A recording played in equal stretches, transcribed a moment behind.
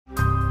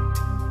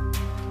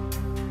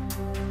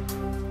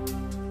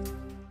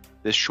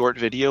This short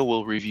video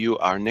will review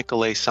our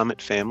Nicolet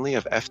Summit family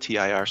of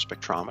FTIR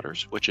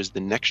spectrometers, which is the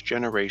next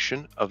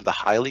generation of the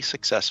highly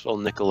successful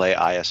Nicolet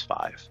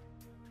iS5.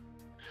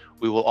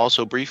 We will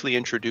also briefly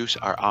introduce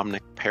our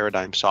OMNIC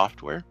Paradigm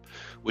Software,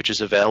 which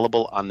is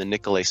available on the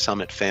Nicolet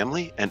Summit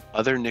family and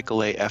other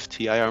Nicolet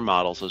FTIR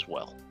models as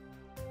well.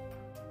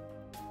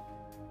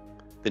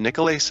 The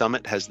Nicolet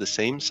Summit has the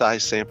same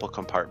size sample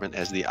compartment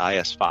as the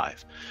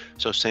iS5,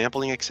 so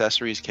sampling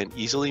accessories can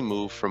easily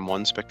move from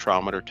one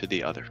spectrometer to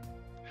the other.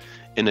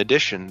 In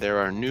addition, there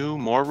are new,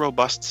 more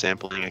robust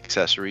sampling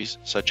accessories,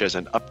 such as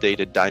an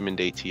updated diamond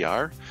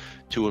ATR,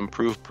 to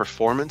improve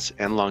performance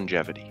and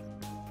longevity.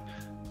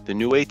 The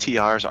new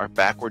ATRs are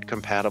backward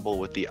compatible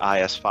with the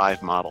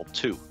iS5 Model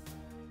 2.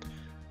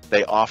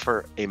 They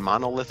offer a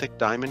monolithic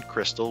diamond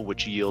crystal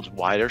which yields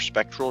wider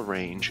spectral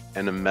range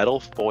and a metal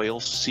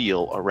foil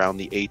seal around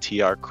the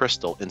ATR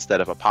crystal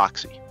instead of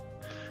epoxy,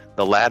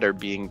 the latter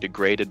being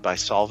degraded by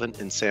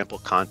solvent and sample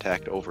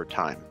contact over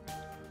time.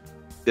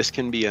 This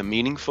can be a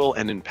meaningful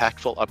and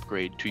impactful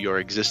upgrade to your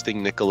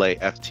existing Nicolet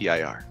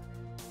FTIR.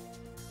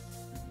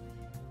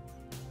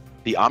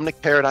 The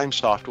OMNIC Paradigm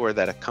software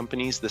that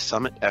accompanies the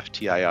Summit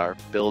FTIR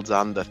builds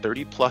on the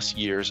 30+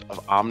 years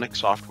of OMNIC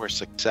software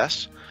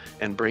success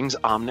and brings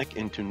OMNIC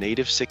into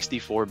native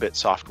 64-bit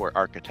software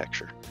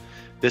architecture.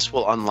 This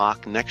will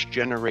unlock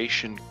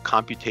next-generation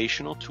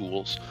computational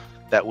tools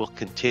that will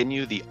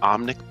continue the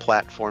OMNIC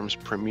platform's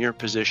premier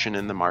position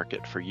in the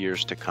market for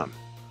years to come.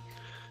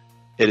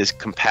 It is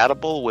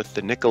compatible with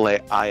the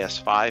Nicolet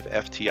iS5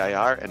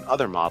 FTIR and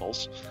other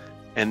models,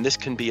 and this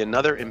can be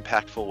another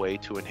impactful way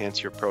to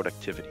enhance your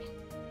productivity.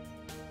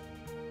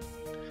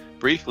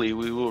 Briefly,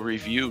 we will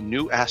review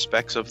new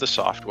aspects of the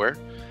software,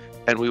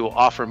 and we will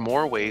offer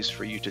more ways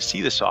for you to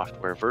see the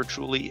software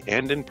virtually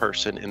and in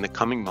person in the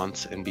coming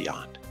months and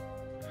beyond.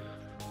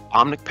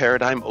 OMNIC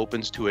Paradigm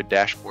opens to a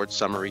dashboard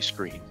summary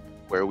screen,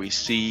 where we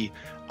see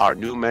our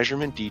new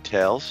measurement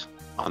details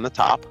on the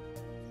top.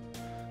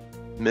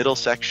 Middle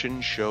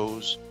section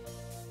shows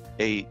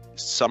a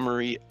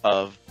summary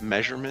of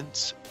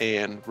measurements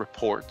and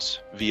reports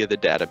via the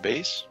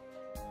database.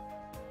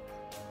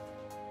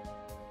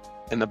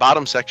 And the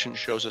bottom section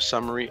shows a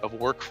summary of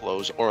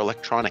workflows or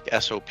electronic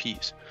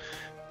SOPs,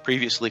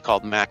 previously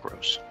called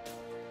macros.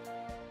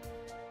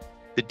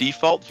 The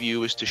default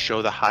view is to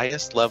show the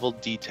highest level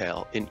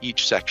detail in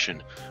each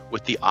section,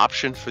 with the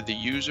option for the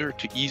user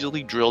to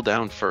easily drill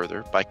down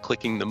further by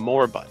clicking the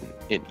More button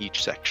in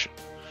each section.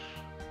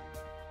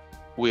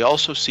 We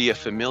also see a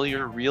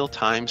familiar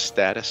real-time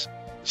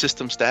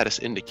system status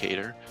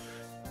indicator,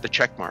 the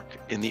check mark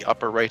in the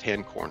upper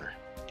right-hand corner,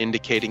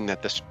 indicating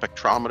that the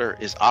spectrometer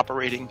is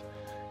operating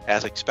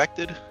as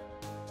expected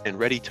and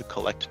ready to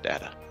collect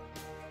data.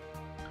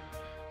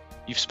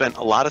 You've spent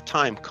a lot of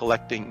time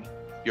collecting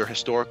your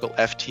historical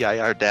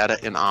FTIR data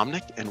in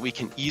OMNIC, and we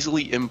can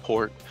easily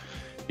import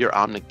your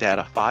OMNIC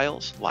data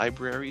files,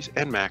 libraries,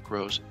 and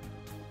macros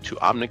to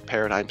OMNIC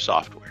Paradigm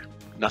software.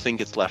 Nothing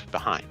gets left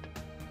behind.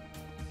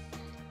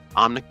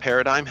 OMNIC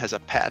Paradigm has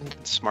a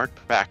patented smart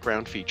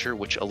background feature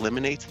which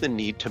eliminates the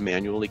need to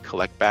manually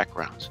collect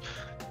backgrounds,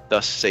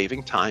 thus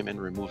saving time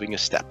and removing a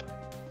step.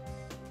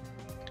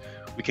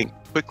 We can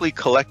quickly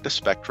collect the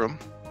spectrum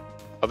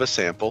of a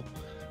sample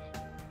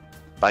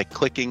by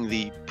clicking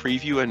the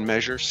Preview and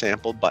Measure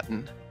Sample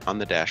button on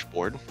the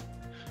dashboard,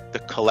 the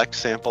Collect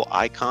Sample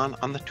icon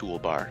on the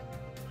toolbar,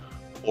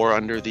 or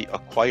under the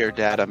Acquire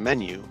Data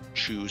menu,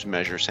 choose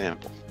Measure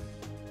Sample.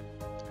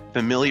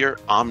 Familiar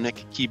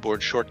OMNIC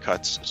keyboard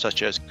shortcuts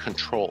such as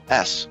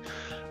Control-S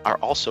are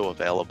also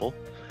available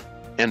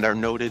and are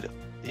noted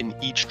in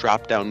each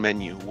drop-down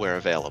menu where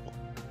available.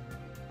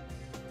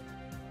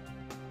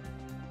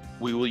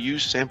 We will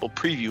use sample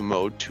preview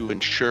mode to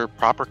ensure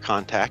proper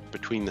contact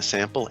between the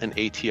sample and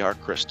ATR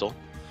crystal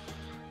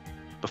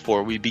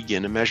before we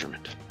begin a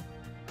measurement.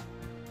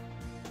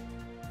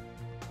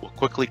 We'll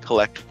quickly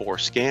collect 4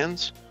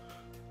 scans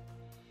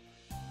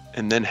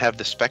and then have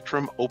the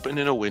spectrum open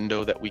in a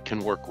window that we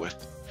can work with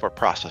for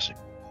processing.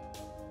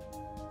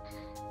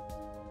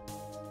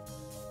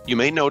 You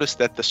may notice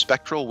that the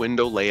spectral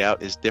window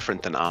layout is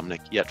different than OMNIC,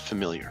 yet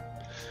familiar.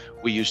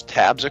 We use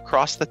tabs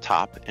across the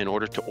top in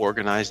order to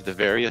organize the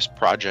various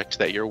projects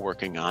that you're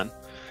working on,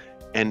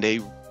 and a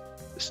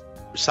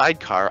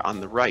sidecar on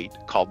the right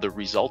called the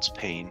Results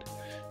pane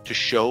to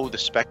show the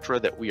spectra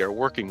that we are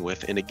working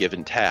with in a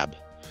given tab.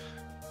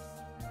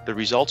 The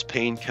Results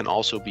pane can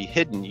also be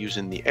hidden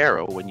using the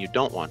arrow when you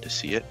don't want to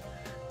see it,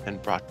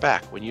 and brought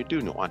back when you do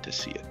want to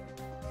see it.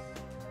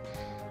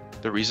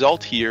 The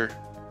result here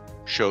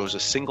shows a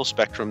single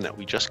spectrum that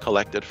we just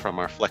collected from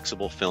our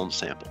flexible film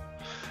sample.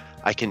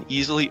 I can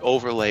easily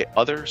overlay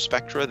other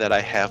spectra that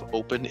I have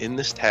open in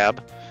this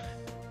tab,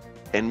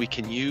 and we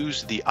can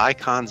use the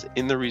icons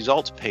in the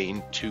Results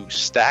pane to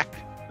stack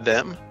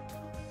them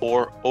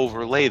or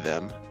overlay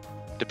them,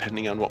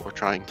 depending on what we're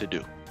trying to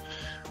do.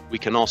 We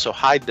can also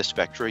hide the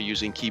spectra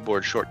using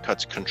keyboard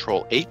shortcuts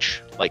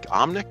Control-H, like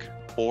OMNIC,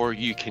 or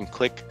you can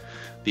click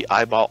the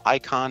eyeball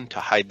icon to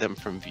hide them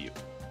from view.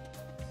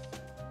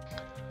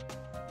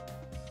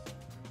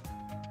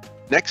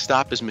 Next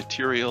stop is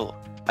material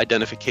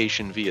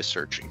identification via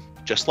searching.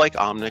 Just like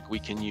OMNIC, we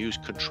can use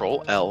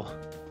Control-L,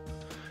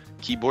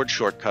 keyboard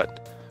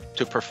shortcut,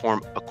 to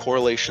perform a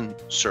correlation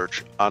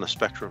search on a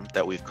spectrum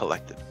that we've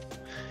collected.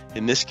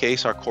 In this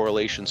case, our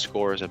correlation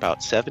score is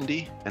about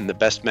 70, and the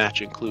best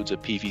match includes a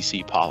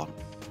PVC polymer.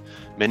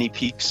 Many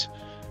peaks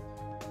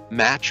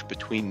match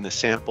between the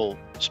sample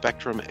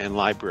spectrum and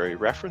library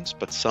reference,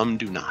 but some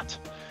do not.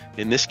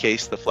 In this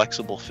case, the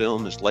flexible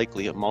film is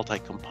likely a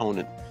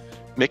multi-component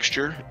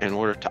mixture in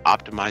order to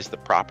optimize the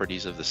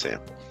properties of the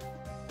sample.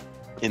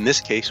 In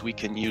this case, we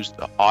can use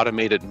the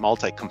automated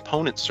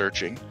multi-component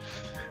searching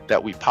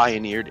that we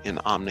pioneered in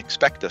OMNIC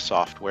Specta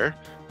software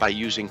by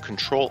using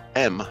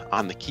Control-M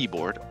on the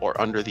keyboard or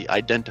under the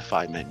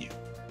Identify menu.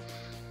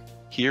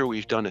 Here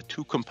we've done a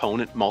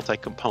two-component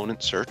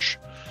multi-component search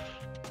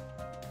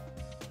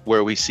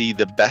where we see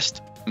the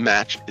best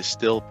match is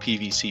still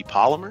PVC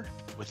polymer,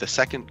 with the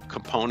second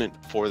component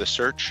for the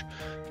search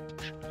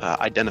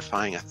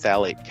identifying a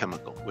phthalate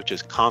chemical, which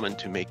is common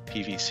to make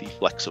PVC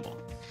flexible.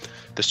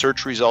 The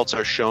search results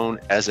are shown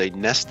as a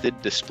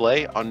nested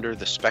display under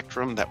the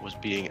spectrum that was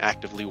being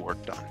actively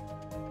worked on.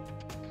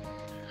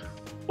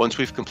 Once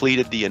we've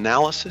completed the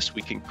analysis,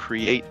 we can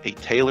create a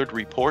tailored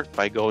report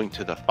by going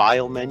to the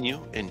File menu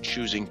and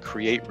choosing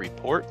Create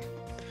Report.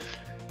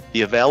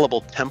 The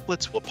available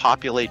templates will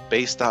populate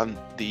based on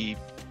the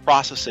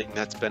processing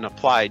that's been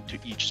applied to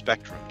each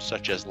spectrum,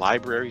 such as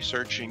library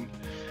searching,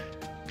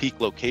 peak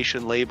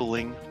location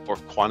labeling, or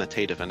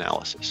quantitative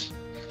analysis.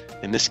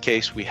 In this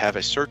case, we have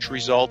a search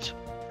result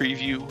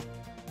preview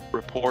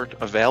report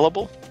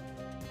available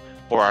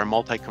for our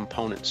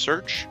multi-component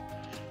search,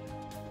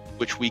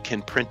 which we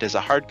can print as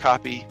a hard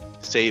copy,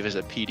 save as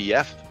a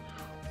PDF,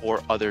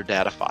 or other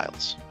data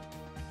files.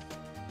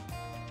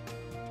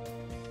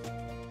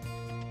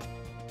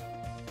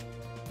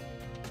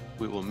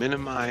 We will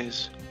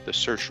minimize the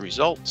search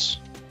results,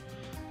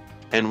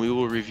 and we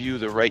will review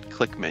the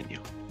right-click menu.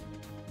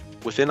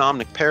 Within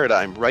OMNIC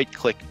Paradigm,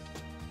 right-click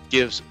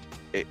gives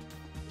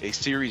a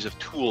series of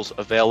tools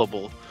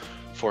available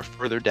for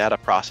further data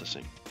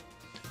processing.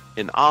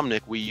 In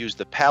OMNIC, we use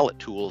the palette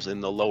tools in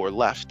the lower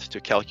left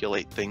to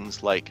calculate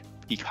things like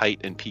peak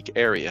height and peak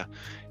area.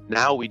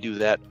 Now we do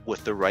that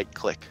with the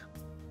right-click.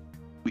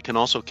 We can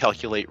also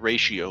calculate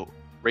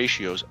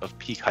ratios of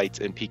peak heights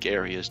and peak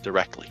areas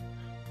directly.